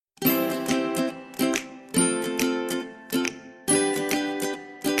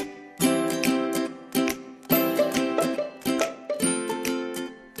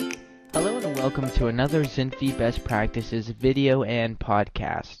welcome to another Zinfi Best Practices video and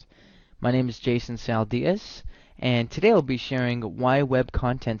podcast. My name is Jason Saldias, and today I'll be sharing why web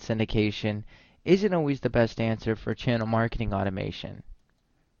content syndication isn't always the best answer for channel marketing automation.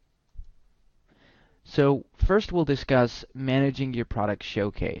 So first we'll discuss managing your product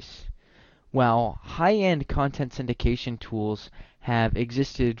showcase. While high-end content syndication tools have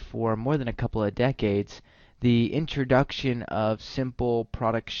existed for more than a couple of decades, the introduction of simple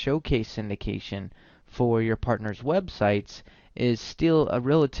product showcase syndication for your partners' websites is still a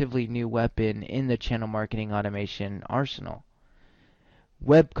relatively new weapon in the channel marketing automation arsenal.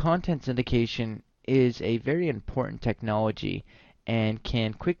 Web content syndication is a very important technology and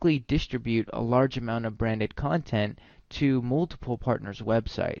can quickly distribute a large amount of branded content to multiple partners'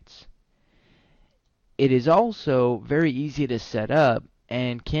 websites. It is also very easy to set up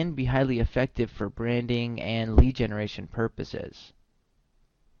and can be highly effective for branding and lead generation purposes.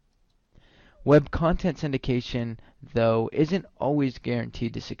 Web content syndication, though, isn't always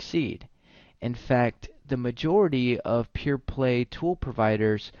guaranteed to succeed. In fact, the majority of pure play tool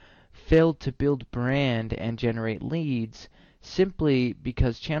providers fail to build brand and generate leads simply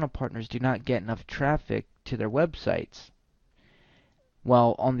because channel partners do not get enough traffic to their websites.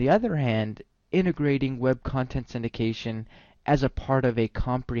 While on the other hand, integrating web content syndication as a part of a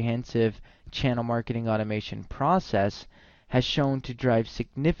comprehensive channel marketing automation process has shown to drive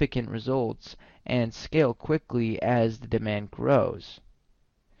significant results and scale quickly as the demand grows.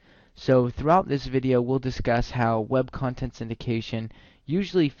 So throughout this video, we'll discuss how web content syndication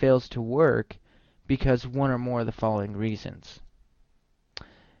usually fails to work because one or more of the following reasons.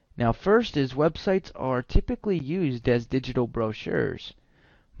 Now first is websites are typically used as digital brochures.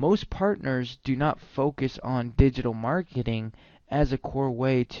 Most partners do not focus on digital marketing as a core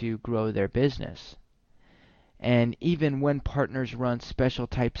way to grow their business. And even when partners run special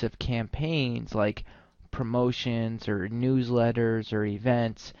types of campaigns like promotions or newsletters or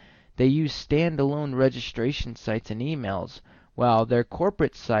events, they use standalone registration sites and emails, while their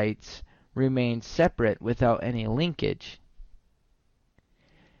corporate sites remain separate without any linkage.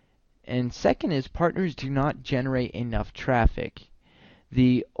 And second is partners do not generate enough traffic.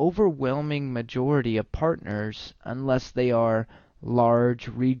 The overwhelming majority of partners, unless they are large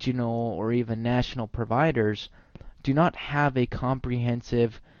regional or even national providers, do not have a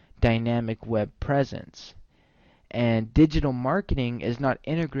comprehensive dynamic web presence. And digital marketing is not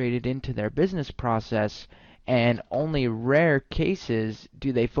integrated into their business process, and only rare cases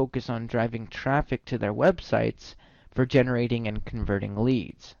do they focus on driving traffic to their websites for generating and converting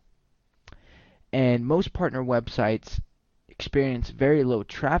leads. And most partner websites experience very low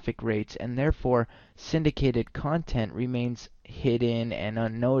traffic rates, and therefore syndicated content remains hidden and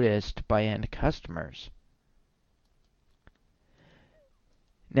unnoticed by end customers.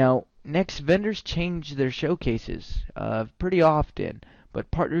 Now, next, vendors change their showcases pretty often, but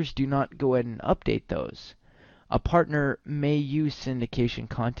partners do not go ahead and update those. A partner may use syndication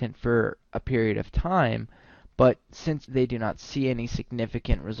content for a period of time, but since they do not see any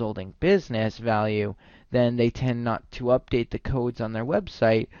significant resulting business value, then they tend not to update the codes on their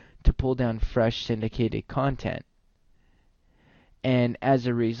website to pull down fresh syndicated content. And as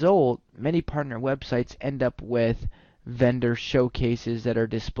a result, many partner websites end up with vendor showcases that are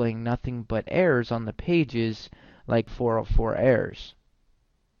displaying nothing but errors on the pages, like 404 errors.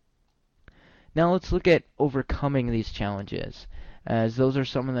 Now let's look at overcoming these challenges, as those are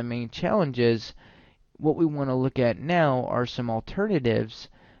some of the main challenges. What we want to look at now are some alternatives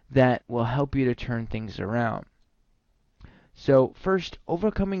that will help you to turn things around. So first,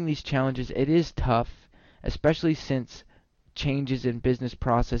 overcoming these challenges, it is tough, especially since changes in business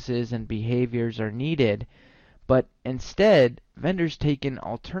processes and behaviors are needed, but instead, vendors take an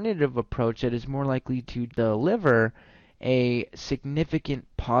alternative approach that is more likely to deliver a significant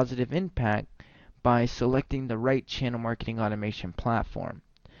positive impact by selecting the right channel marketing automation platform.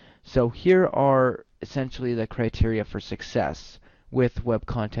 So here are essentially the criteria for success with web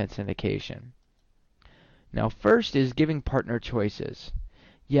content syndication. Now first is giving partner choices.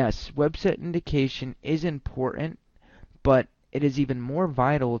 Yes, web syndication is important, but it is even more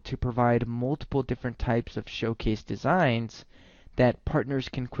vital to provide multiple different types of showcase designs that partners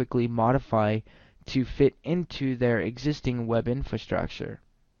can quickly modify to fit into their existing web infrastructure.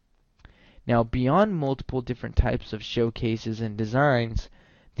 Now, beyond multiple different types of showcases and designs,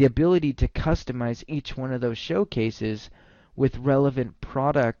 the ability to customize each one of those showcases with relevant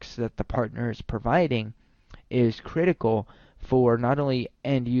products that the partner is providing is critical for not only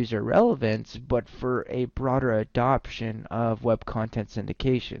end user relevance, but for a broader adoption of web content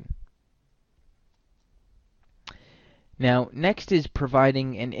syndication. Now, next is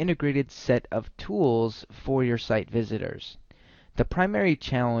providing an integrated set of tools for your site visitors. The primary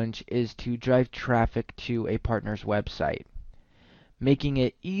challenge is to drive traffic to a partner's website. Making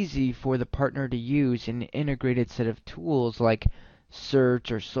it easy for the partner to use an integrated set of tools like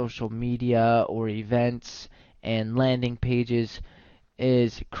search or social media or events and landing pages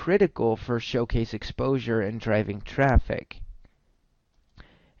is critical for showcase exposure and driving traffic.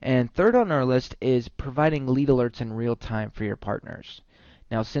 And third on our list is providing lead alerts in real time for your partners.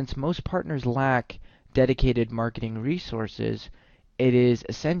 Now, since most partners lack dedicated marketing resources, it is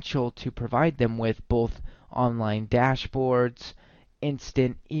essential to provide them with both online dashboards,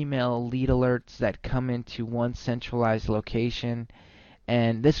 instant email lead alerts that come into one centralized location,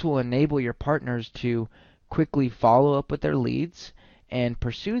 and this will enable your partners to quickly follow up with their leads and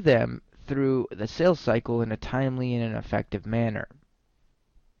pursue them through the sales cycle in a timely and an effective manner.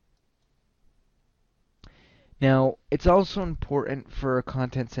 Now, it's also important for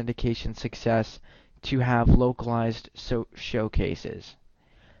content syndication success to have localized showcases.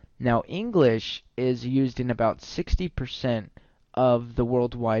 Now, English is used in about 60% of the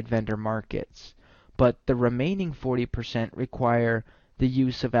worldwide vendor markets, but the remaining 40% require the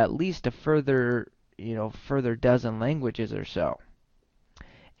use of at least a further dozen languages or so.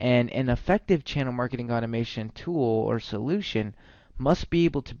 And an effective channel marketing automation tool or solution must be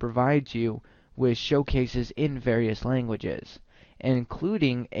able to provide you with showcases in various languages,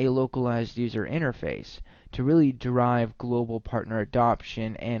 including a localized user interface to really drive global partner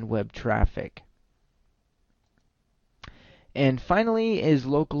adoption and web traffic. And finally is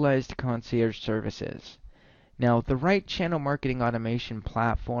localized concierge services. Now, the right channel marketing automation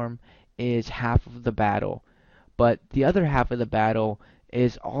platform is half of the battle, but the other half of the battle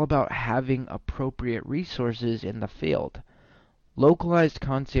is all about having appropriate resources in the field. Localized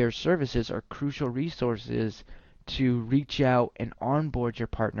concierge services are crucial resources to reach out and onboard your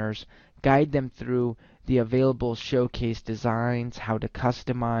partners, guide them through the available showcase designs, how to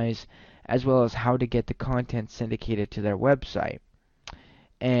customize, as well as how to get the content syndicated to their website,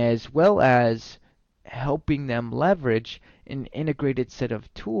 as well as helping them leverage an integrated set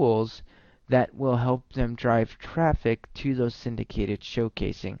of tools that will help them drive traffic to those syndicated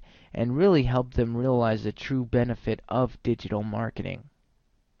showcasing and really help them realize the true benefit of digital marketing.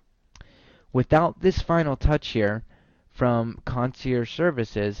 Without this final touch here from concierge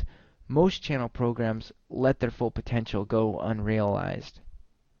services, most channel programs let their full potential go unrealized.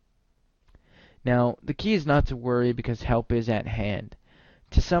 Now, the key is not to worry because help is at hand.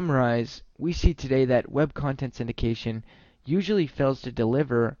 To summarize, we see today that web content syndication usually fails to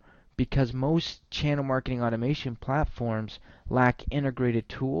deliver because most channel marketing automation platforms lack integrated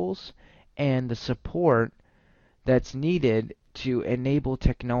tools and the support that's needed to enable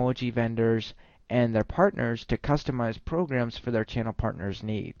technology vendors and their partners to customize programs for their channel partners'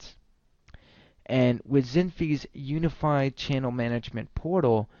 needs. And with Zinfi's unified channel management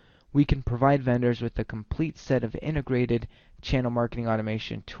portal, we can provide vendors with a complete set of integrated channel marketing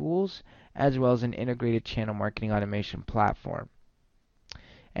automation tools as well as an integrated channel marketing automation platform.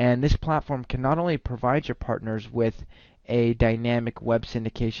 And this platform can not only provide your partners with a dynamic web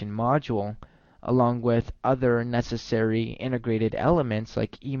syndication module along with other necessary integrated elements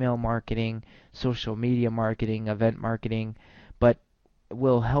like email marketing, social media marketing, event marketing, but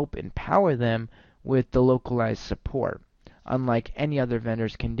will help empower them with the localized support, unlike any other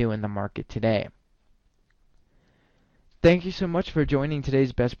vendors can do in the market today. Thank you so much for joining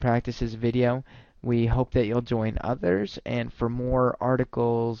today's best practices video. We hope that you'll join others, and for more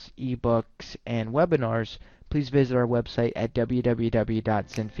articles, ebooks, and webinars, please visit our website at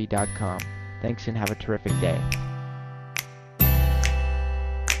www.zinfi.com. Thanks and have a terrific day.